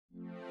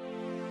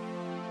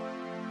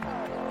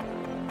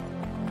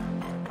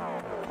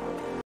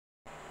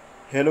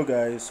Hello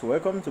guys,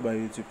 welcome to my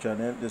YouTube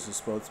channel. This is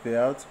Sports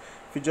Payout.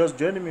 If you're just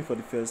joining me for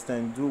the first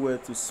time, do well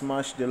to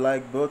smash the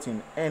like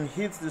button and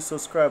hit the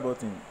subscribe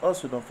button.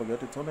 Also, don't forget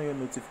to turn on your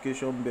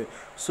notification bell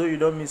so you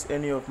don't miss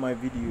any of my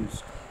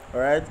videos.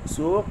 Alright,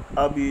 so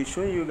I'll be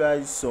showing you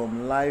guys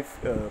some live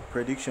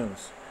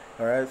predictions.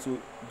 Alright, so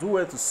do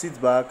well to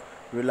sit back,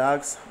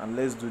 relax, and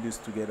let's do this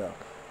together.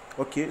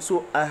 Okay,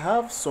 so I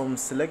have some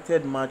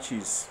selected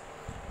matches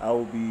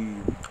I'll be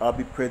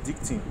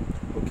predicting.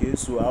 Okay,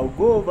 so I'll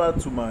go over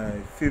to my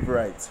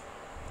favorites.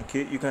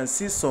 Okay, you can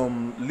see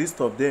some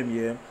list of them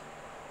here.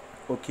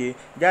 Okay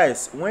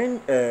guys, when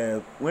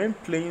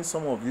playing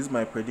some of these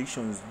my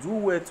predictions, do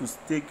well to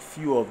take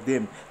few of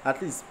them,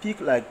 at least pick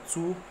like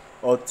 2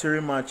 or 3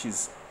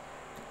 matches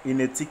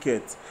in a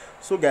ticket.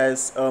 So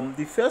guys,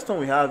 the first one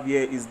we have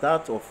here is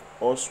that of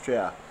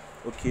Austria.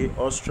 Okay,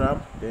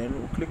 Austria,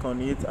 then we click on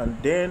it and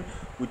then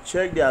we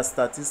check their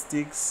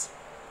statistics.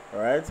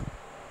 All right,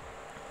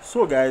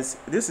 so guys,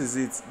 this is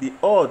it. The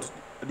odd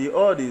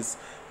is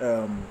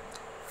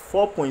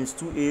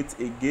 4.28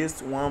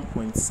 against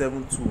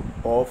 1.72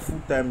 or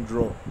full-time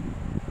draw.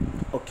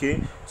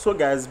 Okay, so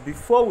guys,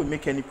 before we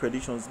make any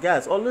predictions,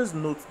 guys, always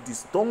note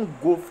this: don't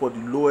go for the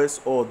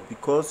lowest odd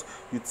because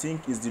you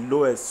think is the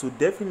lowest, so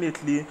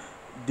definitely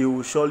they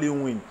will surely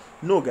win.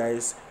 No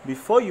guys,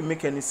 before you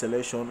make any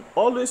selection,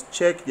 always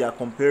check their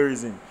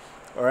comparison.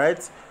 All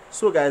right,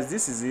 so guys,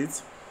 this is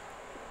it.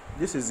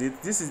 This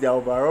is the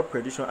overall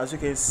prediction. As you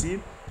can see,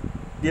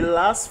 the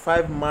last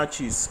 5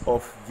 matches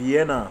of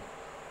Vienna,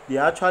 they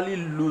actually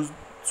lose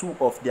 2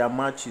 of their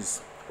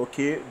matches.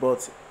 Okay,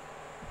 but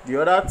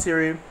the other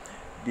 3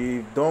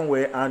 they've done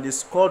well and they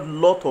scored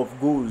lot of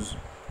goals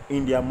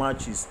in their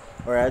matches.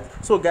 All right,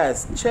 so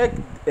guys, check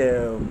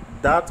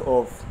that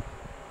of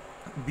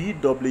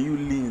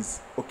BW Linz.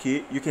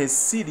 Okay, you can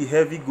see the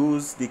heavy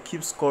goals they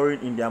keep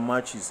scoring in their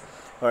matches.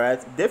 All right,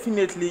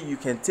 definitely you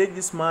can take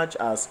this match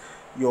as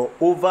your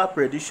over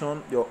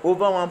prediction, your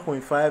over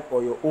 1.5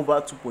 or your over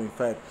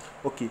 2.5.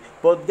 okay,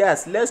 but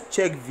guys, let's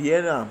check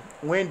Vienna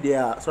when they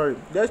are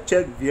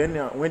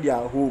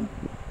home.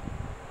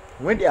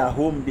 When they are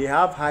home, they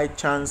have high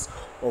chance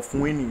of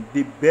winning.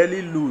 They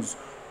barely lose,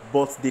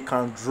 but they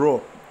can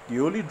draw. They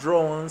only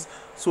draw once.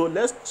 So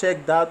let's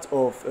check that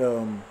of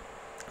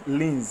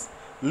Linz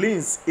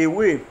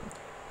away.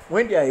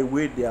 When they are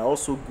away, they are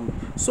also good.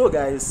 So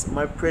guys,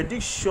 my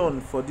prediction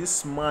for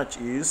this match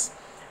is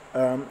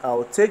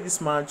I'll take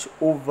this match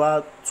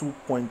over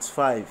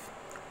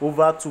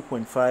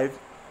 2.5.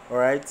 All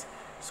right,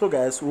 so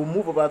guys, we'll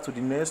move over to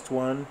the next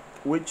one,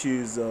 which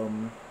is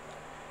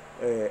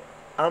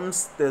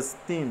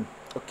Amstetten.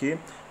 Okay,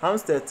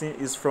 Amstetten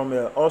is from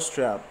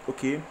Austria.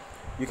 Okay,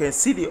 you can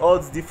see the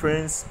odds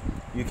difference.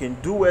 You can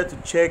do well to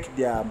check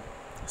their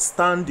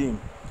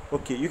standing.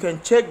 Okay, you can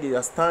check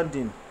their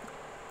standing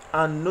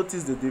and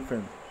notice the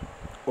difference.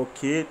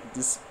 Okay,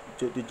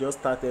 they just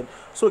started.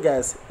 So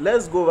guys,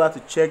 let's go over to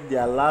check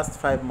their last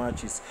 5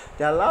 matches.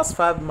 Their last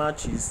 5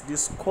 matches, they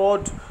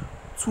scored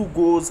 2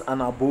 goals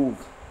and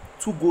above.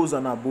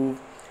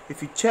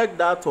 If you check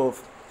that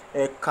of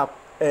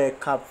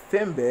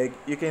Kapfenberg,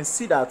 you can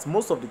see that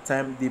most of the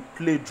time they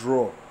play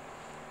draw.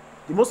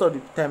 Most of the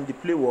time they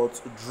play what?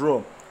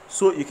 Draw.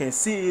 So you can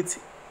see it,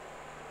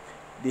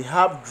 they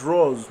have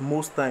draws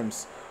most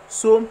times.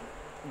 So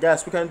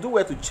guys, we can do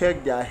well to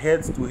check their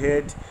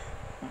head-to-head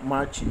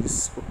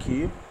matches.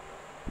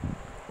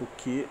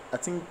 Okay, I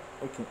think,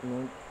 okay,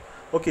 no,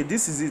 okay,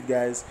 this is it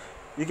guys.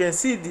 You can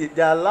see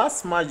their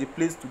last match they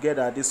played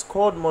together, they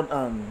scored 2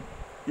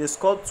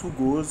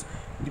 goals.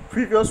 The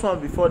previous one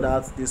before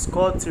that, they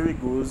scored 3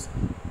 goals.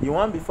 The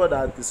one before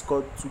that, they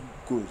scored 2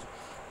 goals.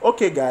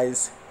 Okay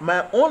guys,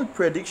 my own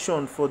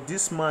prediction for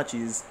this match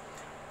is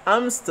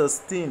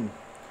Amstetten.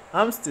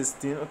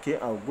 Okay,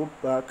 I'll go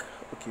back.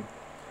 Okay,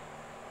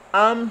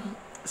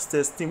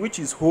 Amstetten, which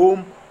is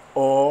home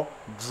or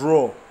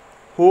draw.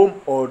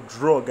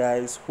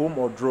 Guys, home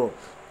or draw.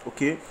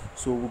 Okay,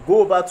 so we'll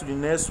go over to the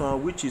next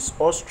one, which is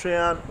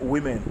Austrian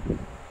women.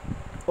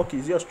 Okay,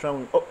 is it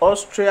Austrian?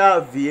 Austria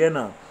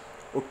Vienna.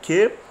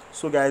 Okay,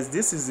 so guys,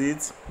 this is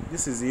it.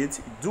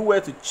 Do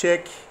well to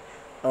check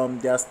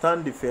their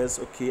stand first.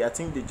 Okay, I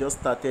think they just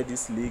started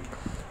this league.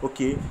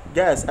 Okay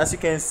guys, as you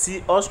can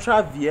see,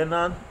 Austria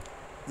Vienna,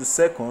 the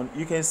second,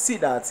 you can see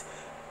that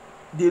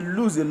they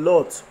lose a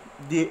lot.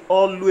 They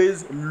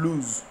always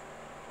lose.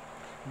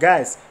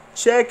 Guys,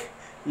 check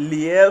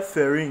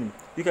Liefering.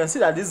 You can see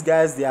that these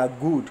guys, they are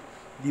good.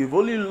 They've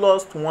only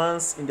lost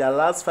once in their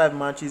last 5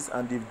 matches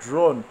and they've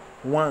drawn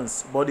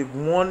once, but they've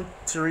won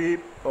 3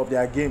 of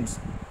their games.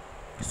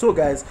 So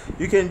guys,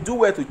 you can do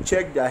well to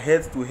check their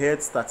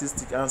head-to-head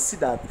statistics and see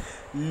that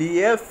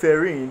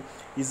Liefering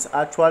is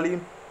actually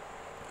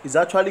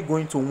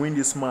going to win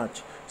this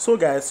match. So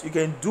guys, you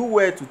can do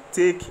well to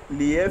take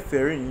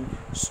Liefering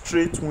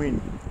straight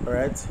win. All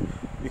right,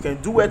 you can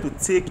do well to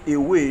take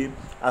away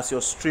as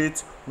your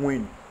straight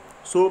win.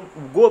 So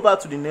we'll go back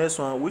to the next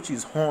one, which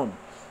is Horn.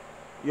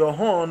 Your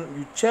Horn,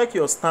 you check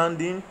your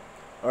standing.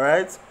 All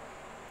right,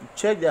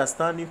 check their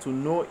standing to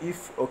know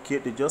if okay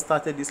they just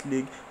started this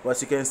league. But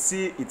as you can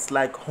see, it's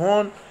like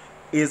Horn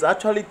is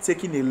actually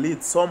taking a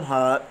lead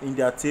somehow in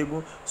their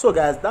table. So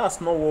guys,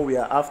 that's not what we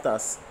are after.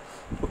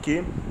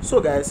 Okay, so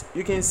guys,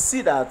 you can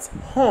see that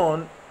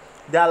Horn,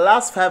 their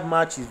last 5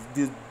 matches,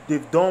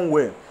 they've done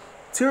well.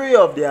 3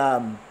 of their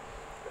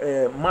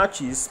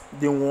matches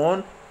they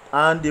won,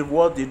 and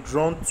they've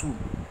drawn 2.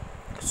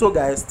 So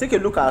guys, take a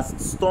look at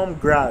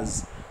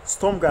Stormgrass.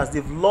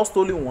 They've lost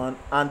only 1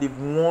 and they've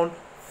won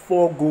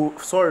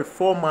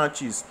 4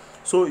 matches.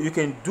 So you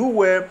can do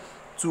well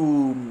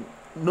to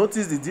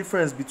notice the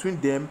difference between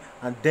them,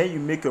 and then you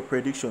make your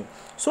prediction.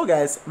 So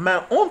guys,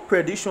 my own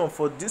prediction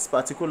for this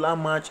particular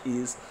match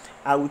is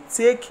I will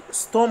take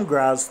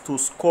Stormgrass to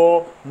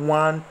score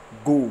 1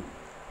 goal.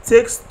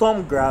 Take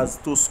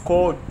Stormgrass to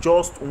score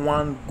just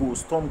 1 goal.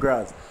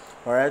 Stormgrass.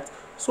 All right,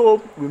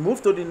 so we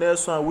move to the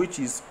next one, which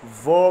is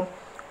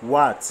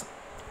Vorwart.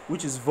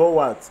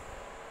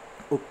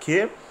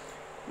 Okay,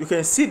 you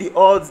can see the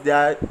odds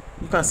there.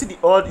 You can see the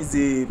odd is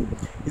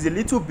a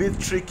little bit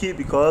tricky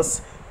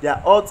because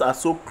their odds are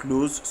so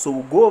close. So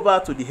we'll go over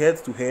to the head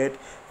to head.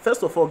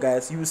 First of all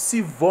guys, you will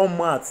see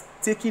Vorwart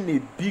taking a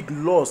big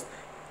loss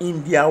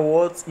in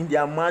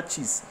their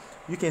matches.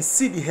 You can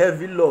see the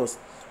heavy loss.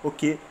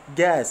 Okay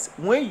guys,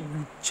 when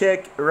you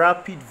check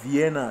Rapid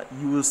Vienna,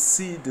 you will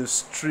see the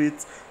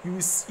street. You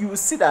will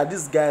see that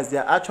these guys, they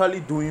are actually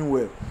doing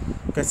well.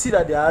 You can see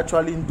that they are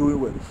actually doing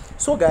well.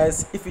 So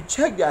guys, if you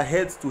check their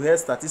head-to-head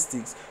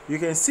statistics, you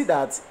can see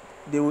that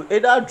they will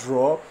either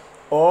draw,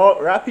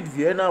 or Rapid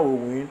Vienna will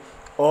win,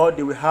 or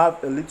they will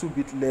have a little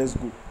bit less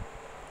goal.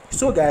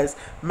 So guys,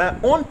 my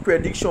own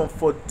prediction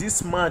for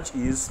this match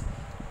is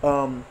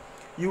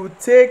you will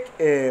take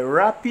a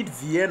Rapid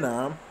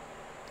Vienna.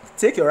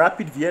 Take a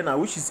Rapid Vienna,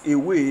 which is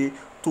away,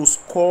 to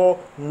score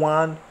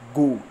 1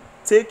 goal.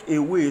 Take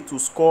away to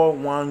score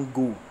 1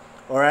 goal.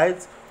 All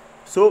right,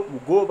 so we'll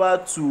go over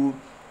to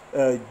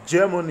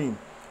Germany.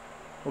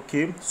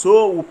 Okay,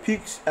 so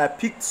I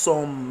picked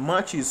some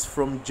matches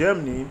from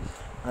Germany,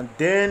 and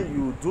then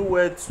you do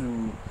well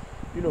to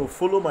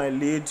follow my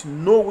lead,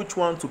 know which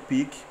one to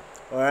pick.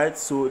 All right,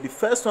 so the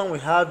first one we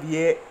have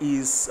here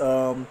is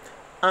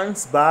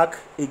Ansbach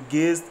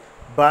against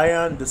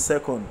Bayern the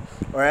second.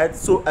 All right,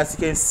 so as you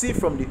can see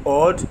from the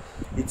odd,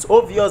 it's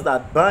obvious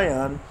that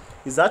Bayern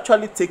is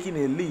actually taking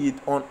a lead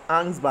on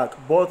Ansbach.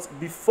 But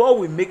before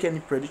we make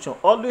any prediction,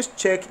 always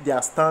check their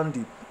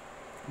standing.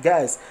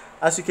 Guys,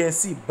 as you can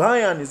see,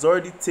 Bayern is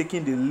already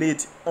taking the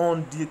lead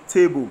on the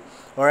table.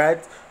 All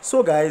right,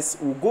 so guys,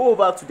 we'll go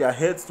over to their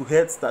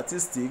head-to-head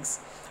statistics,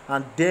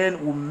 and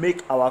then we'll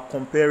make our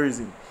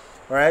comparison.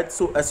 All right,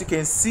 so as you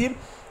can see,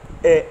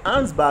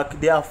 Ansbach,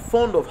 they are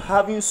fond of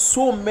having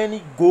so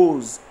many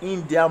goals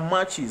in their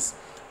matches.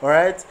 All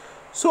right,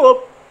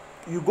 so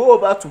you go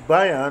over to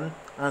Bayern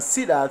and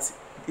see that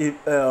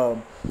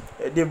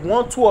they've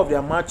won 2 of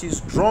their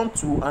matches, drawn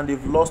 2, and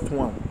they've lost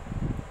 1.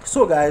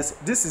 So guys,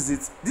 this is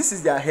it. This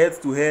is their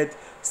head-to-head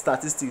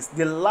statistics.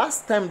 The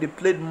last time they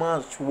played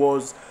match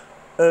was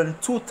in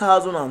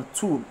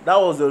 2002. That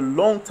was a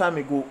long time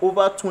ago,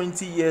 over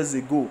 20 years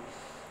ago.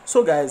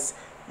 So guys,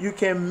 you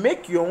can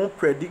make your own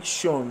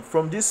prediction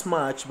from this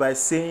match by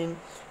saying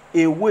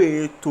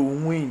away to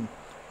win,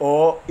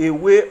 or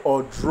away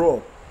or draw.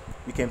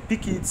 You can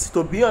pick it.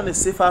 To be on the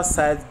safer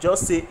side,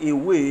 just say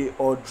away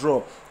or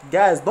draw.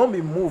 Guys, don't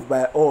be moved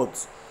by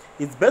odds.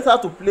 It's better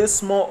to play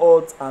small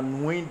odds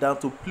and win than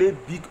to play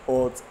big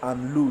odds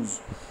and lose.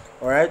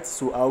 All right,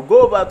 so I'll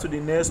go over to the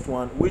next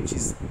one, which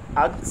is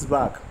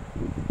Ansbach.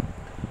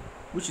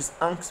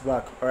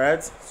 All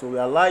right, so we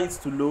allow it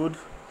to load.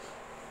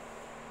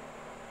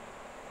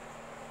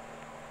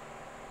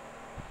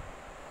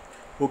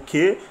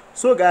 Okay,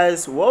 so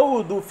guys, what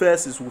we'll do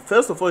first is we'll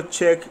first of all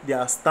check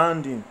their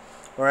standing.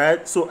 All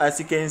right, so as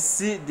you can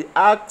see, the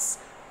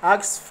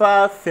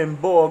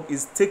Pfaffenburg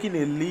is taking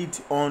a lead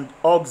on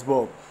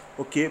Augsburg.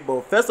 Okay,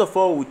 but first of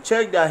all, we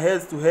check their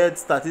head-to-head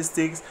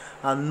statistics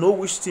and know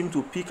which team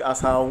to pick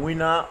as our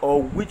winner,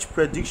 or which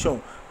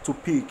prediction to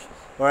pick.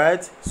 All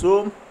right,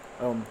 so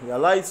we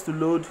allow it to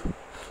load.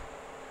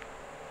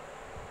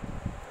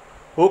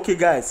 Okay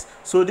guys,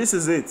 so this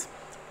is it.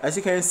 As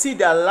you can see,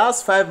 their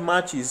last 5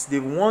 matches,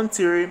 they've won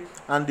 3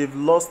 and they've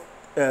lost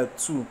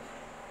 2.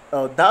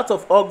 That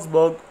of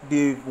Augsburg,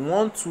 they've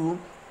won 2,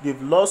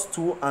 they've lost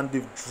 2, and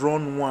they've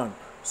drawn 1.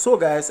 So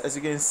guys, as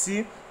you can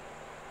see,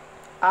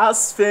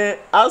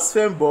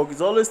 Pfaffenburg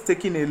is always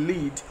taking a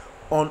lead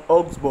on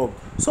Augsburg.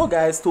 So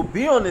guys, to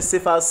be on the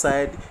safer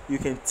side, you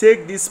can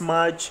take this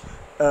match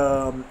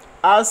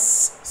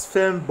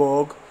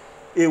Pfaffenburg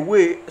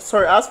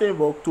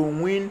to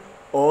win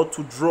or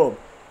to draw.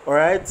 All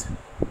right,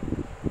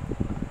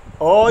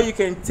 or you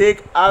can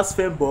take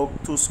Pfaffenburg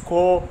to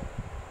score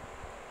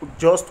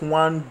just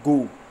 1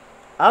 goal.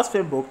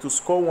 Pfaffenburg to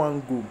score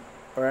 1 goal.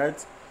 All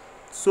right,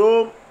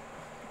 so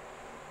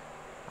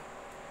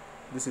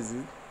this is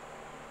it.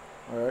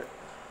 All right,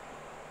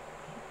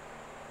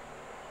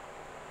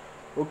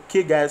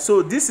 okay guys,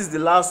 so this is the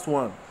last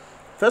one.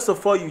 First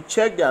of all, you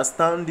check their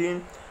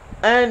standing,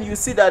 And you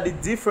see that the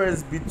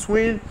difference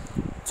between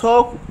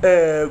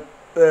Goku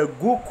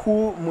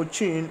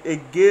Muchin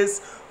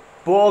against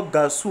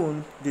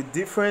Borgasun, the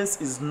difference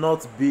is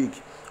not big.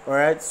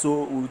 Alright,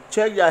 so we'll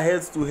check their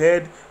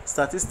head-to-head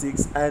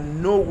statistics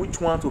and know which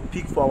one to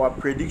pick for our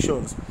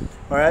predictions.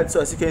 Alright,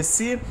 so as you can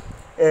see,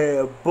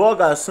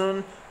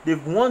 Borgasun,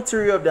 they've won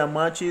 3 of their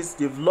matches,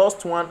 they've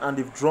lost 1 and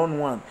they've drawn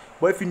 1.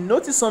 But if you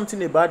notice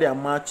something about their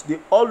match, they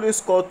always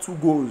score 2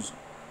 goals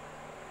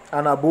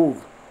and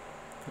above.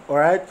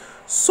 Alright,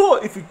 so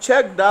if you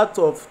check that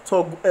of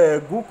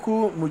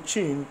Goku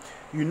Muchin,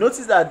 you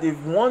notice that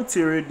they've won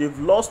 3, they've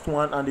lost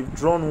 1 and they've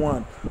drawn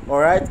 1.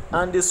 Alright,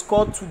 and they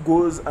scored 2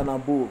 goals and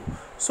above.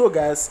 So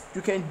guys,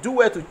 you can do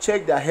well to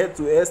check their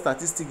head-to-head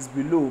statistics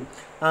below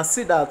and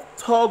see that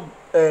Goku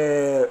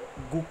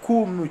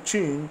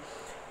Muchin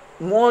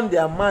won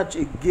their match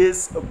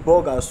against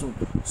Borgasun.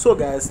 So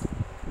guys,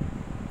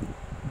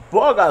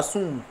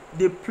 Borgasun,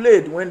 they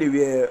played when they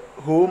were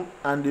home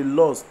and they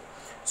lost.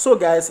 So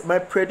guys, my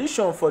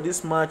prediction for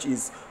this match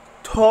is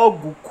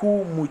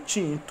Goku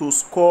Muchin to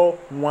score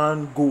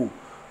 1 goal.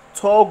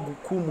 Goku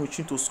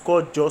Muchin to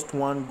score just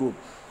 1 goal.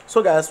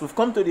 So guys, we've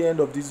come to the end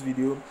of this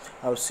video.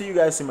 I'll see you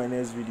guys in my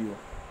next video.